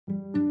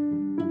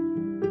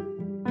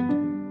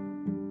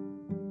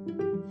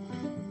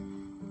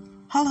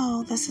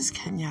This is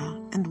Kenya,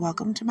 and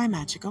welcome to my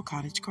magical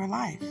cottagecore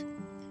life.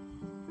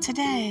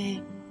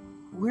 Today,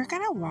 we're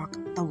going to walk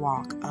the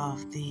walk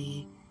of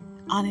the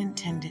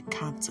unintended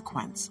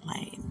consequence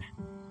lane.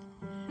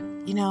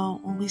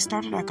 When we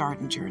started our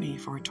garden journey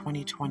for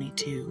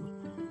 2022,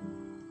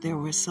 there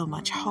was so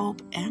much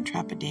hope and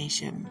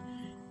trepidation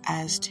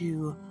as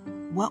to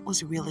what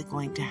was really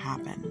going to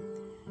happen.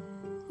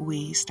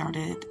 We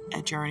started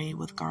a journey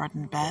with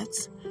garden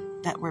beds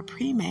that were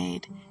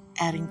pre-made,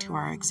 adding to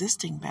our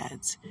existing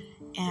beds.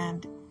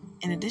 And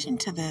in addition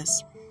to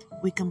this,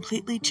 we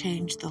completely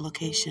changed the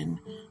location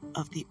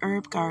of the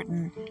herb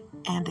garden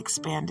and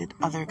expanded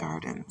other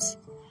gardens.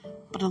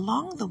 But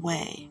along the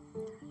way,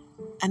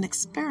 an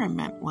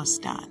experiment was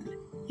done.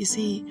 You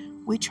see,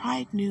 we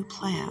tried new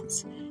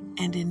plants,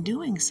 and in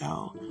doing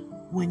so,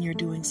 when you're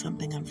doing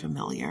something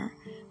unfamiliar,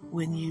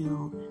 when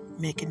you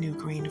make a new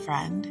green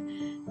friend,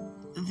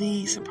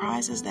 the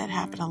surprises that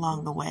happen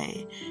along the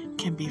way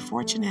can be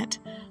fortunate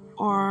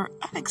or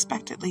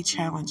unexpectedly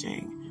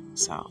challenging.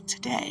 So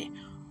today,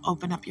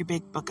 open up your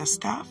big book of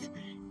stuff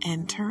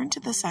and turn to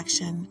the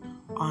section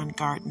on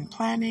garden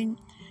planning,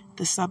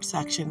 the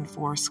subsection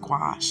for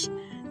squash,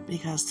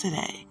 because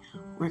today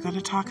we're going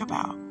to talk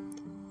about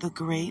the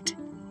great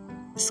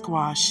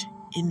squash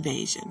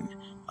invasion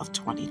of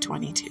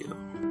 2022.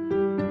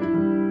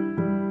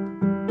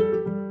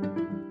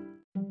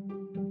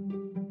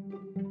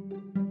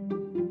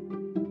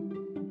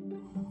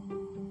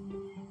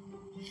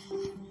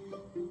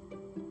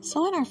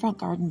 So in our front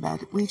garden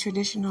bed, we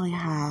traditionally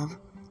have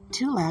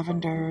 2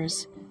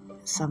 lavenders,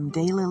 some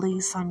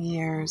daylilies some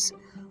years,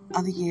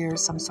 other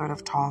years some sort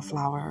of tall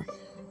flower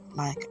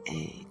like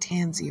a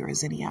tansy or a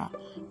zinnia,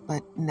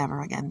 but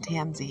never again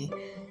tansy,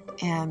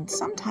 and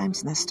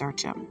sometimes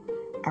nasturtium.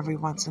 Every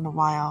once in a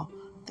while,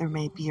 there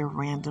may be a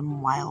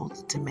random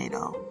wild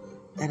tomato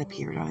that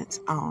appeared on its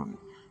own.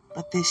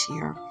 But this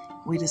year,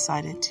 we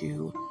decided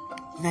to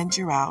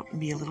venture out and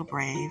be a little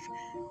brave.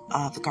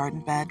 The garden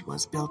bed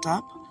was built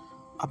up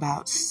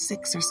about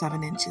 6 or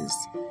 7 inches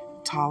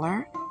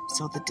taller,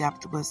 so the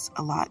depth was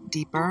a lot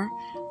deeper.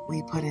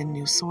 We put in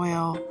new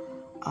soil,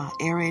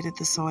 aerated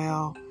the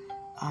soil,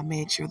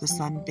 made sure the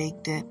sun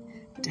baked it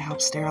to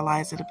help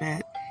sterilize it a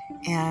bit,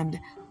 and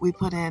we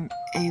put in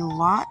a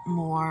lot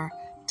more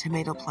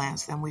tomato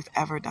plants than we've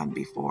ever done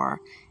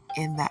before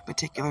in that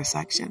particular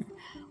section.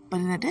 But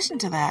in addition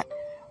to that,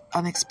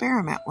 an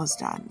experiment was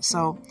done.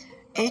 So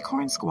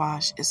acorn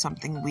squash is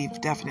something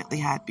we've definitely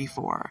had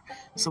before,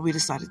 so we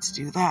decided to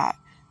do that.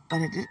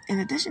 But in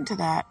addition to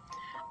that,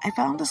 I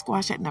found a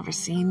squash I'd never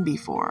seen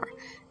before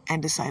and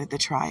decided to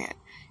try it.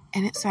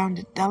 And it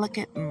sounded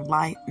delicate and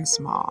light and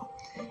small.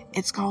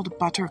 It's called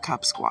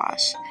buttercup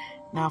squash.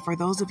 Now, for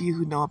those of you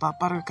who know about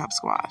buttercup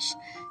squash,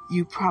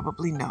 you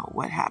probably know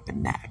what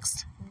happened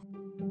next.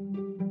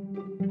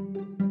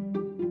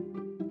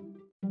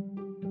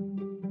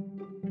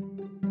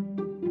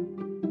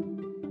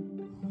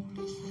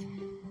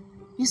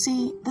 You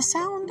see, the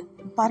sound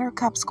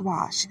buttercup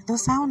squash, the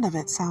sound of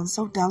it sounds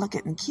so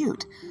delicate and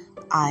cute.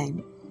 I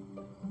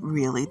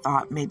really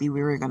thought maybe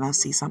we were going to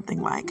see something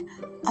like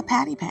a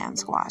patty pan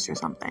squash or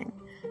something.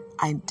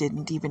 I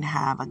didn't even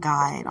have a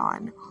guide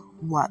on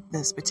what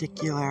this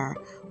particular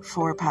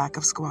 4-pack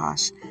of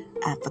squash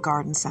at the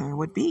garden center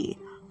would be.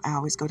 I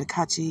always go to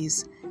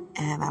Cutchie's,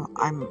 and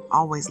I'm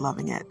always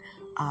loving it.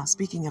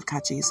 Speaking of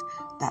Cutchie's,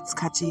 that's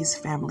Cutchie's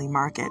Family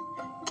Market,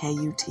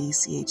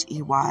 KUTCHEY_S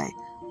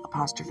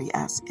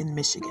in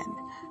Michigan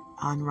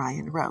on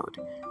Ryan Road.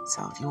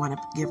 So if you want to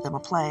give them a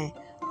play,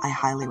 I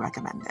highly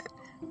recommend it.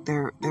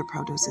 Their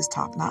produce is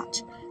top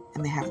notch,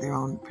 and they have their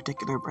own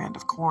particular brand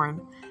of corn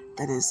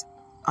that is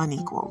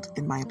unequaled,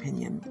 in my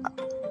opinion,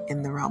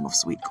 in the realm of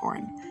sweet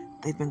corn.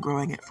 They've been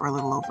growing it for a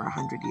little over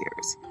 100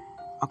 years.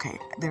 Okay,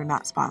 they're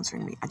not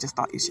sponsoring me. I just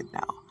thought you should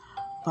know.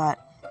 But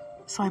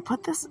so I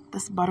put this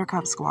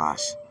buttercup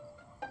squash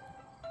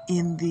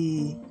in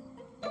the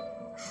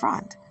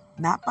front,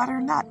 not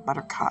butternut,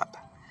 buttercup.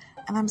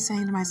 And I'm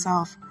saying to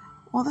myself,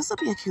 well, this will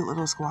be a cute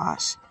little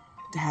squash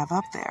to have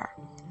up there.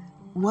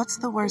 What's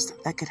the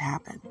worst that could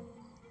happen?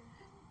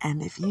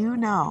 And if you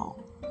know,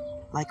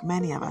 like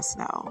many of us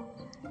know,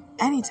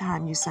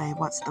 anytime you say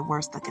what's the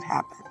worst that could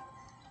happen,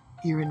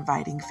 you're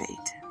inviting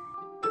fate.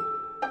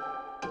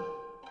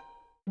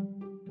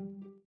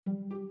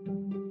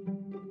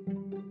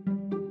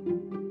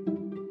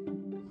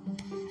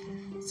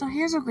 So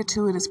here's a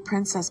gratuitous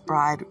Princess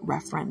Bride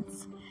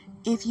reference.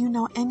 If you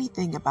know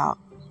anything about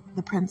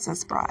The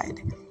Princess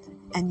Bride,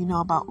 and you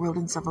know about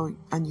rodents of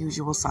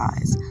unusual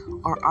size,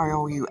 or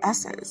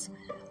ROUSs,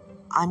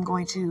 I'm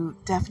going to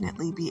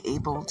definitely be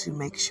able to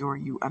make sure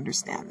you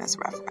understand this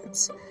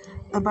reference.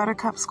 The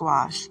buttercup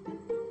squash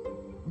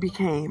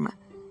became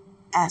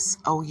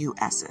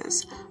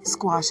SOUSs,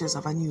 squashes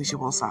of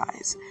unusual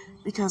size,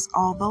 because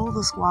although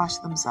the squash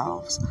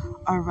themselves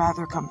are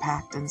rather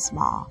compact and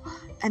small,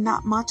 and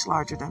not much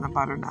larger than an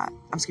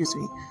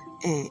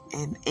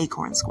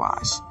acorn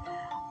squash,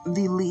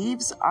 the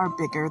leaves are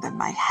bigger than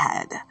my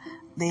head.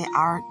 They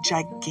are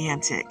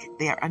gigantic.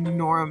 They are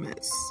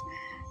enormous.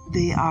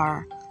 They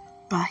are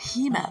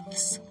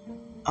behemoths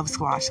of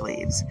squash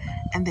leaves,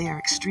 and they are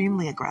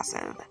extremely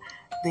aggressive.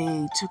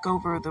 They took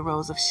over the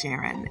Rose of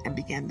Sharon and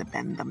began to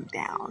bend them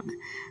down.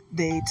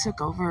 They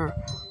took over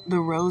the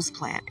rose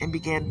plant and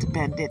began to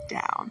bend it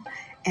down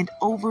and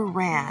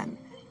overran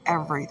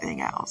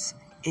everything else.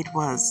 It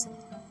was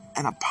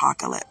an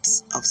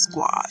apocalypse of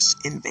squash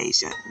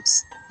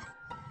invasions.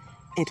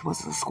 It was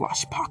the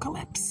squash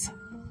apocalypse.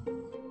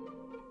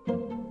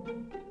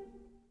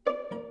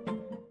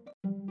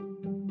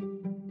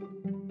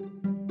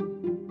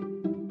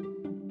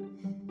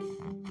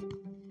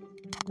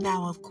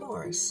 Now, of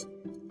course,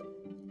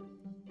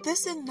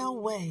 this in no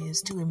way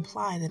is to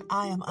imply that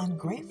I am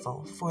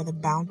ungrateful for the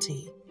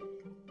bounty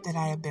that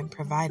I have been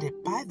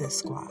provided by this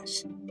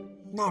squash.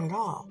 Not at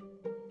all.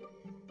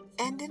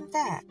 And in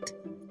fact,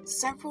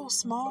 several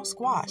small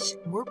squash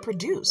were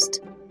produced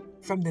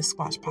from this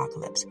squash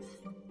apocalypse.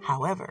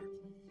 However,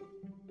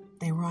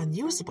 they were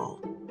unusable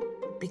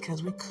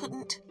because we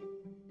couldn't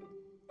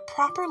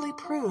properly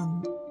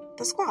prune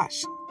the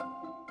squash.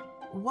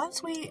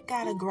 Once we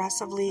got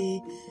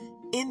aggressively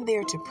in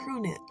there to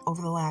prune it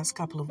over the last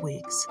couple of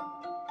weeks,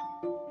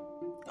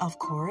 of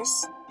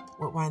course,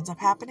 what winds up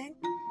happening?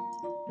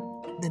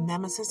 The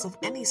nemesis of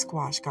any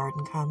squash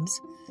garden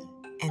comes,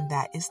 and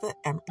that is the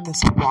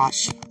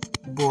squash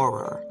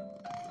borer.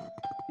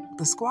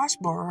 The squash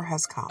borer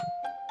has come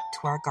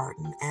to our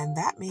garden, and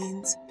that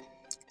means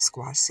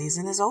squash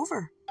season is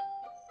over,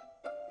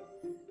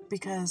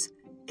 because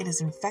it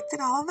has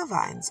infected all of the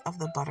vines of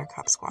the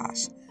buttercup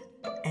squash,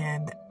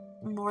 and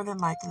more than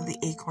likely the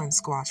acorn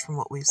squash from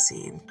what we've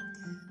seen.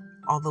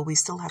 Although we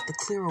still have to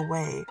clear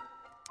away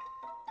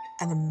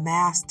an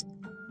amassed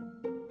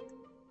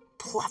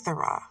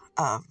plethora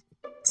of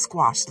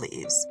squash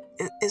leaves.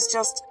 It's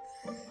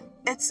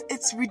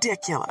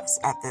ridiculous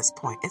at this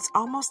point. It's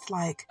almost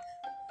like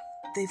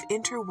they've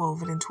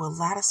interwoven into a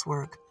lattice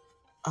work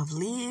of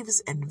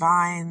leaves and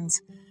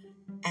vines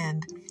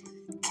and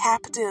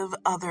captive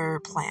other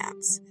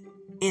plants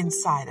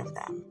inside of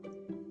them.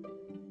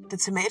 The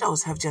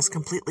tomatoes have just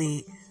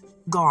completely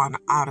gone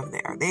out of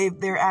there.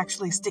 They're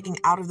actually sticking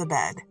out of the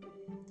bed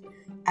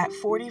at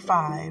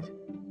 45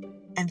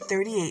 and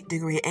 38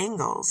 degree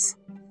angles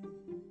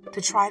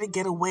to try to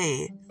get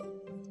away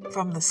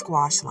from the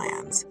squash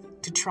lands,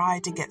 to try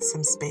to get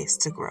some space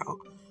to grow.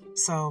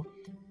 So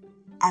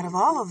out of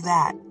all of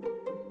that,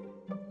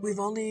 we've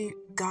only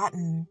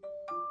gotten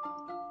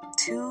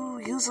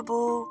 2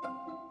 usable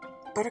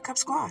buttercup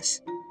squash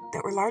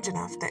that were large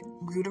enough that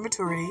grew to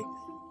maturity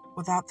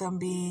without them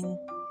being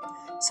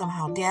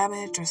somehow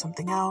damaged or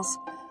something else,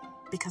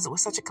 because it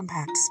was such a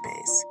compact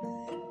space.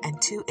 And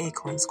 2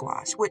 acorn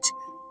squash, which,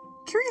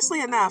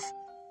 curiously enough,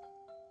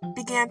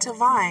 began to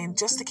vine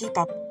just to keep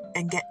up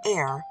and get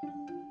air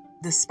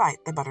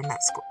despite the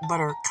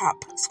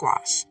buttercup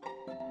squash.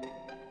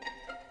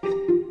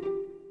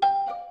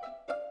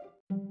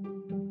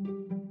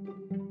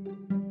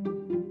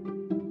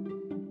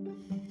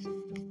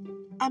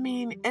 I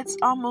mean, it's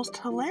almost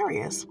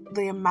hilarious,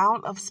 the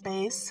amount of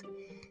space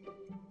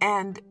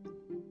and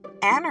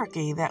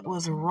anarchy that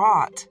was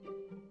wrought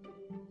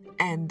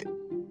and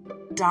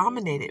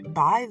dominated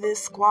by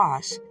this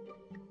squash,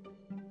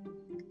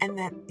 and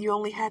that you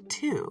only had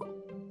 2.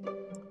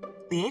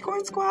 The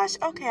acorn squash,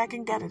 okay, I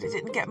can get it. It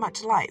didn't get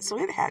much light, so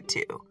it had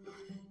 2.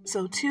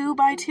 So 2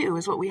 by 2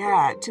 is what we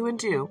had, 2 and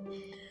 2.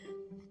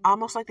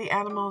 Almost like the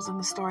animals in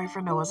the story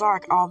for Noah's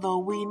Ark, although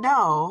we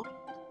know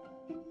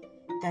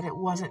that it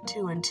wasn't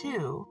 2 and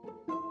 2,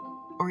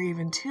 or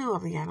even 2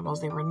 of the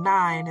animals. They were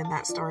 9 in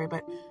that story,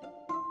 but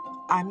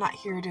I'm not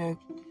here to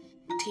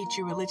teach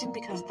you religion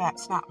because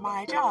that's not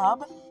my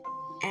job.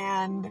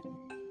 And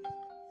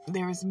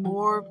there's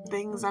more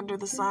things under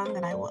the sun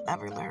than I will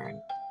ever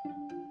learn.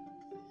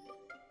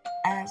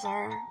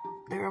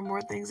 There are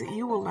more things that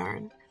you will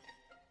learn.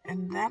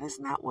 And that is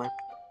not what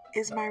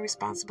is my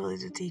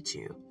responsibility to teach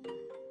you,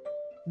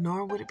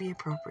 nor would it be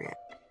appropriate.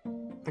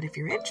 But if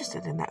you're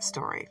interested in that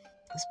story,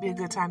 this would be a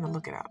good time to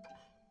look it up.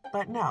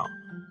 But no,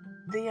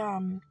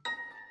 it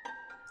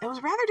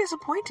was rather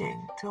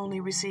disappointing to only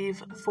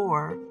receive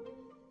 4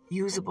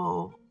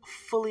 usable,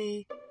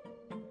 fully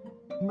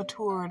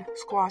matured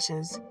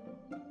squashes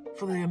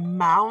for the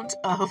amount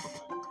of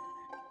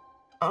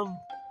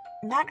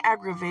not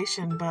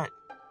aggravation, but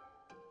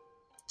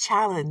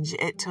challenge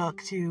it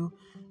took to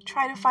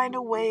try to find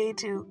a way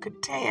to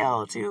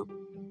curtail, to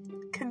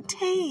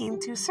contain,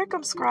 to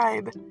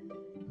circumscribe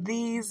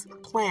these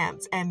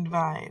plants and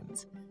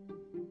vines.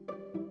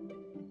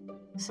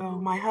 So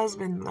my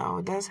husband,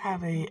 though, does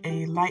have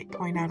a light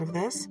point out of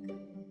this.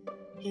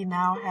 He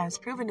now has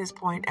proven his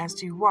point as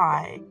to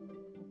why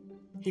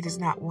he does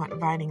not want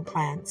vining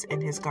plants in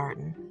his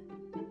garden,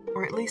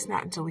 or at least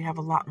not until we have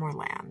a lot more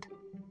land.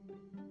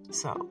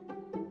 So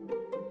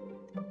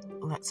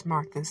let's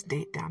mark this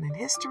date down in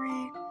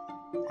history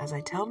as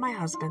I tell my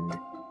husband,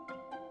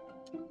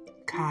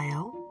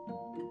 Kyle,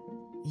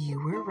 you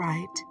were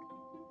right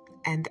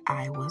and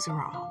I was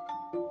wrong.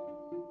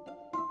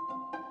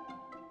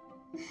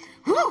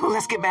 Whew,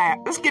 let's get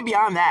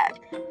beyond that.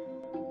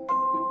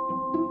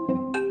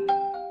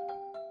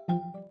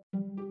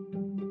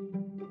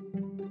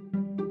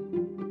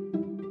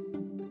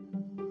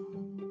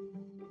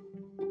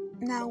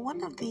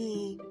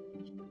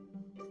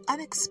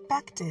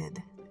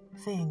 unexpected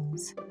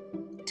things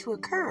to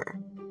occur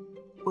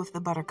with the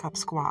buttercup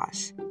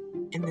squash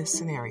in this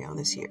scenario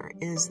this year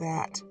is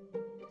that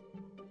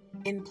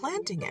in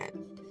planting it,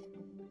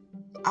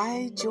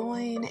 I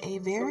join a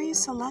very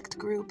select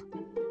group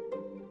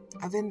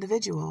of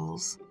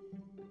individuals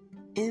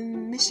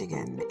in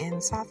Michigan, in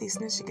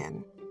Southeast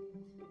Michigan,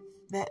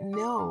 that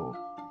know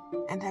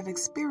and have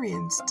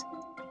experienced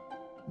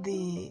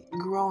the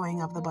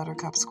growing of the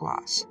buttercup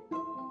squash.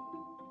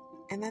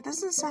 And that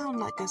doesn't sound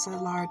like it's a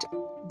large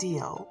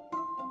deal,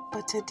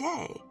 but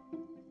today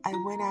I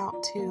went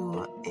out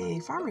to a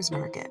farmer's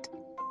market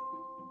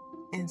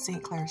in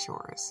St. Clair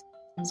Shores.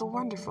 It was a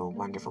wonderful,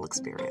 wonderful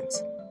experience.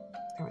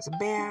 There was a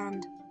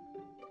band,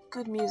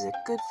 good music,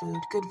 good food,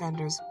 good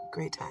vendors,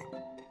 great time.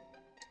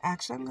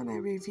 Actually, I'm going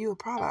to review a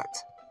product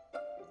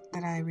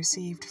that I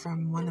received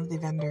from one of the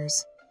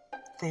vendors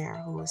there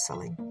who was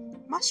selling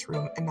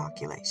mushroom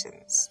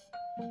inoculations.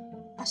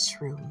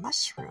 Mushroom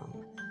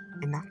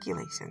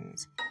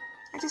inoculations.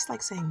 I just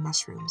like saying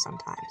mushroom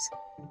sometimes.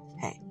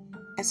 Hey,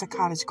 it's a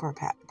cottagecore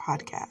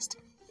podcast.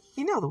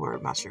 You know the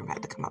word mushroom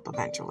had to come up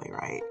eventually,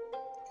 right?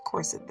 Of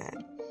course it did.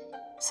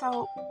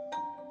 So,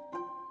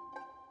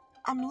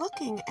 I'm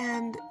looking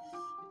and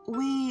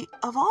we,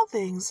 of all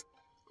things,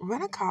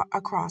 run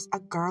across a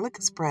garlic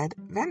spread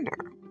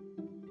vendor.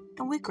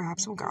 And we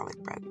grabbed some garlic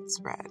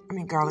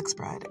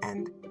spread.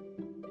 And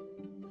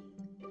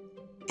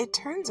it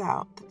turns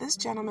out that this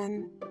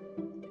gentleman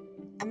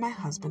and my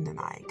husband and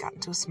I got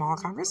into a small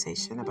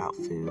conversation about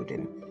food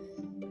and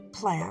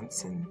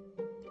plants and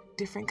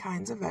different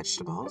kinds of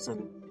vegetables.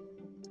 And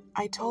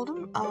I told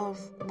him of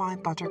my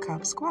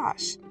buttercup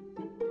squash.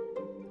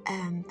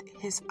 And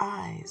his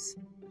eyes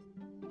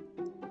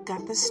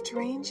got the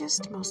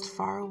strangest, most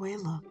faraway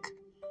look.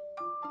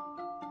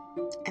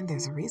 And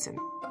there's a reason.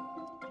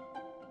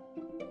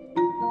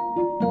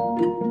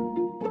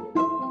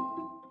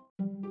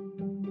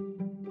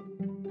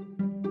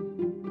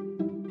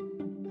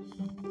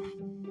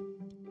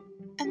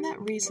 And that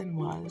reason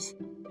was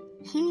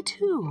he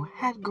too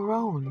had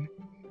grown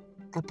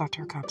the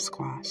buttercup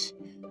squash.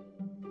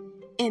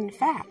 In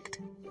fact,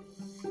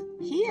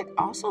 he had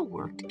also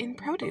worked in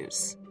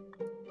produce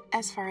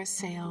as far as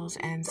sales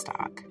and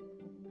stock.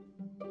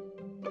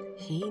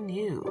 He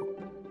knew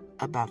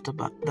about the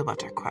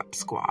buttercup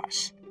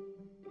squash.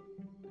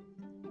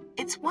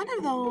 It's one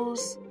of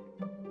those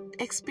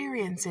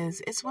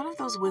experiences, it's one of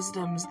those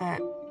wisdoms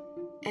that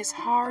is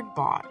hard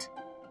bought.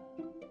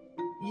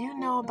 You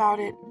know about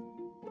it,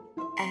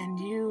 and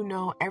you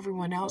know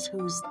everyone else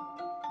who's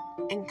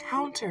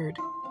encountered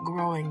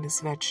growing this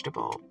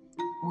vegetable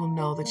will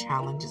know the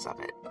challenges of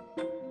it.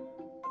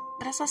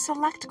 But it's a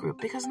select group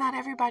because not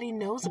everybody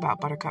knows about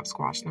buttercup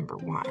squash, number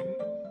one.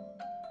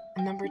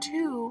 And number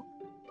two,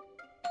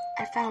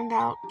 I found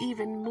out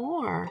even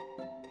more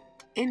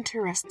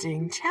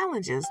interesting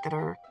challenges that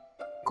are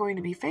going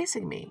to be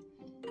facing me.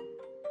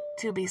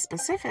 To be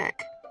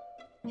specific,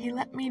 he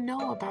let me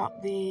know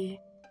about the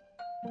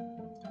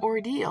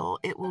ordeal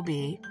it will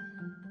be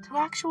to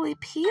actually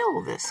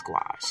peel this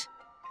squash.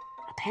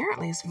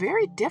 Apparently, it's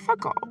very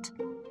difficult.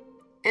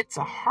 It's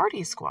a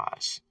hardy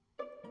squash.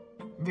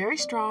 Very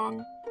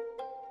strong,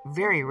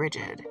 very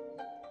rigid.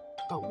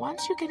 But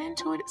once you get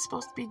into it, it's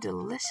supposed to be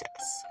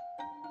delicious.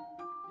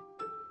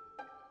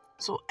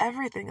 So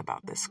everything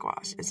about this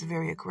squash is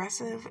very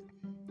aggressive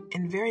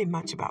and very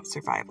much about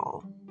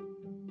survival.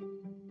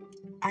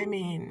 I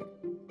mean,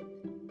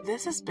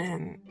 this has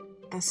been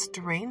the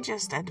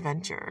strangest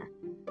adventure,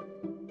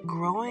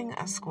 growing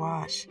a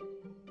squash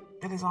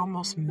that is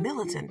almost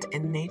militant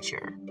in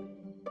nature.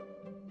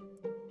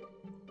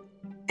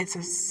 It's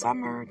a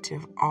summer to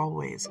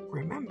always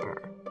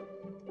remember.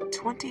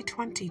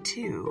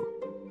 2022.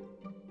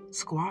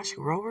 Squash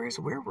growers,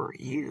 where were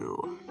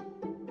you?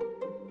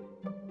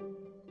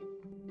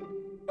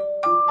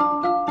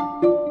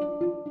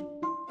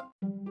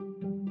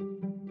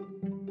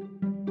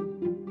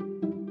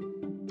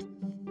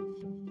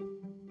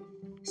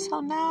 So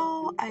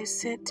now I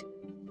sit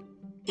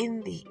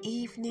in the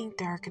evening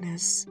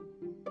darkness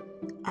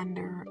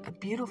under a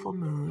beautiful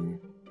moon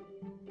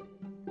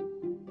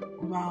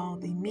while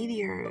the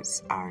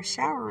meteors are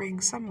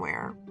showering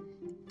somewhere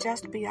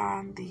just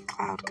beyond the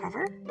cloud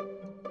cover.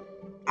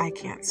 I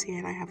can't see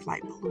it. I have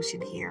light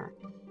pollution here.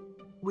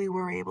 We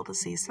were able to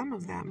see some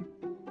of them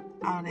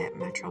out at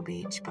Metro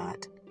Beach,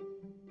 but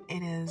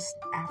it is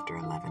after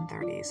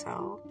 11:30,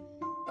 so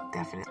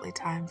definitely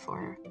time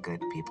for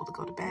good people to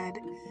go to bed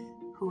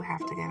who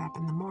have to get up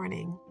in the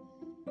morning,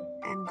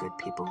 and good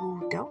people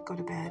who don't go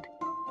to bed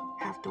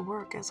have to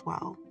work as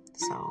well.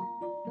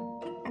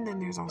 So, and then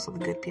there's also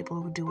the good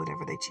people who do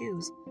whatever they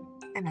choose,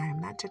 and I am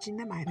not judging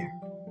them either.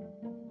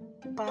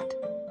 But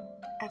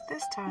at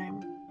this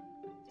time,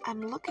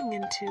 I'm looking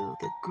into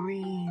the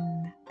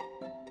green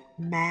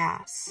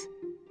mass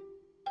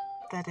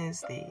that is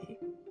the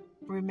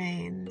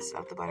remains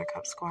of the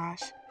buttercup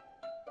squash.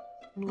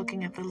 I'm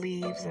looking at the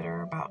leaves that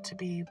are about to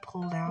be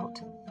pulled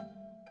out.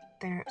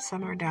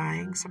 Some are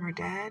dying, some are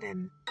dead,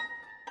 and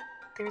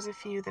there's a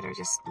few that are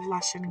just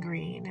lush and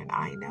green, and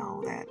I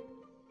know that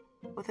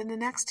within the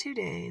next 2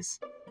 days,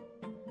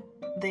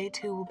 they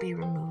too will be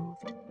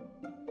removed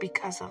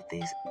because of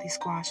the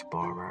squash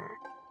borer.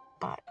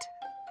 But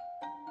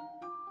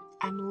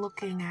I'm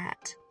looking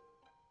at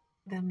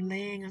them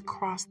laying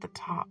across the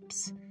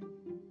tops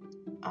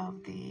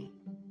of the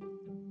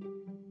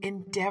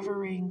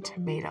endeavoring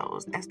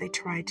tomatoes as they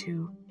try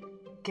to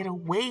get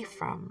away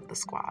from the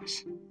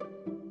squash.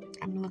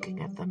 I'm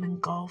looking at them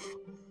engulf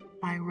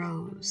my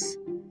rose,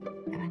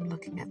 and I'm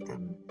looking at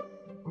them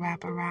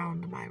wrap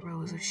around my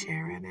rose of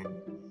Sharon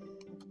and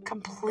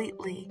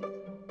completely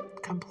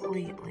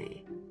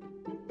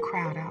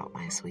crowd out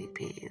my sweet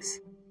peas.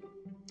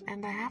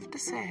 And I have to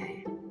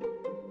say,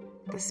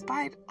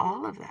 despite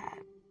all of that,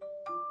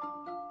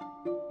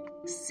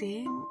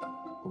 seeing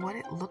what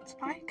it looked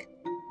like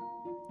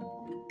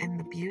and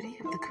the beauty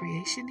of the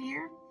creation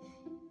here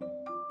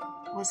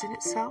was in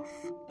itself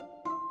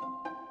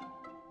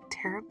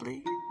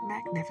terribly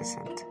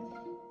magnificent.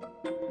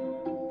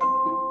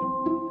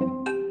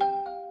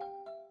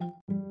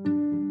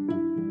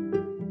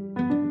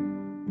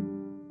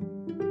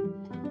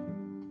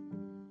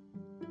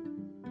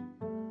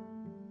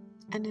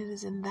 And it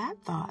is in that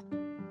thought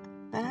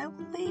that I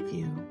will leave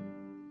you.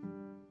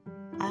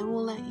 I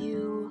will let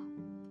you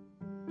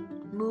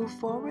move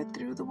forward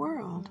through the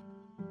world,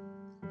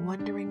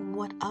 wondering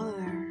what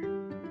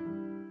other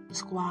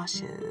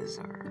squashes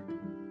or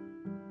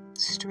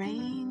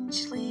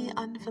strangely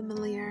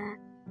unfamiliar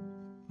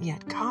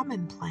yet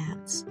common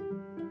plants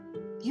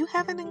you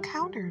haven't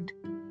encountered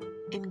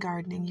in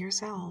gardening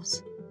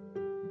yourselves.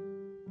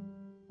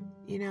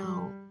 You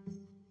know,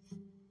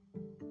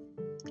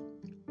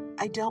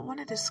 I don't want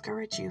to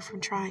discourage you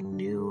from trying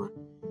new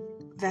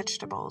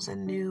vegetables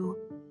and new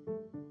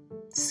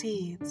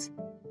seeds.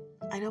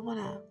 I don't want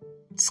to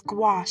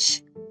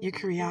squash your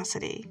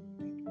curiosity.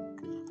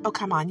 Oh,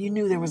 come on. You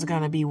knew there was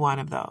going to be one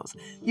of those.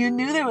 You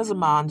knew there was a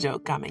mom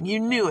joke coming. You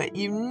knew it.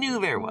 You knew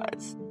there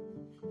was.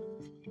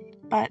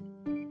 But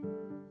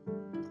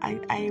I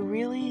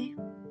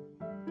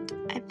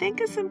think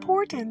it's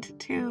important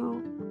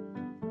to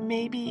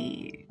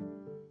maybe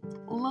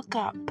look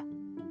up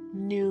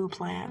new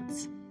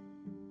plants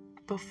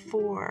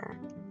before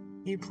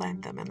you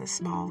plant them in a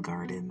small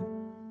garden.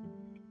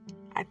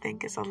 I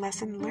think it's a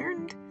lesson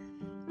learned.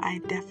 I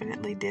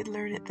definitely did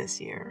learn it this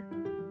year.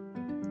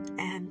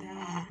 And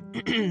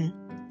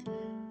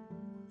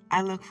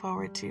I look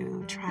forward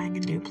to trying a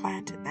new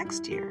plant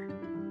next year.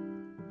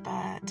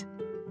 But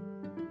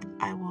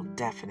I will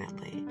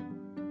definitely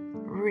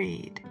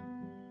read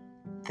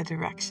the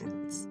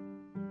directions.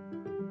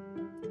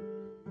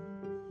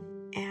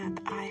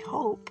 And I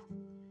hope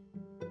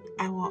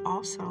I will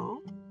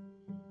also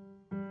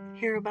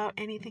hear about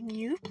anything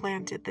you've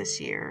planted this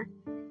year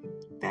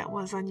that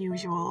was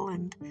unusual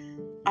and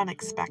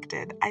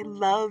unexpected. I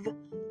love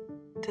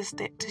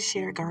to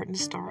share garden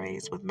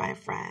stories with my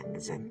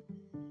friends, and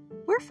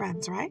we're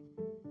friends, right?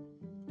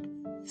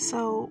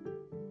 So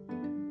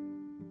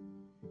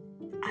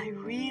I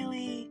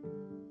really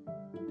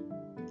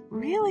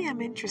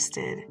am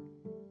interested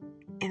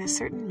in a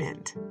certain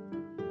mint.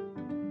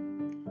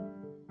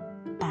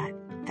 But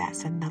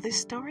that's another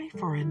story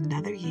for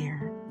another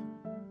year.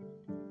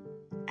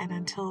 And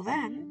until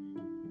then,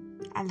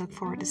 I look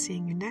forward to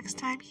seeing you next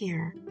time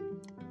here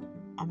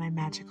on my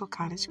Magical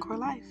Cottagecore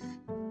Life.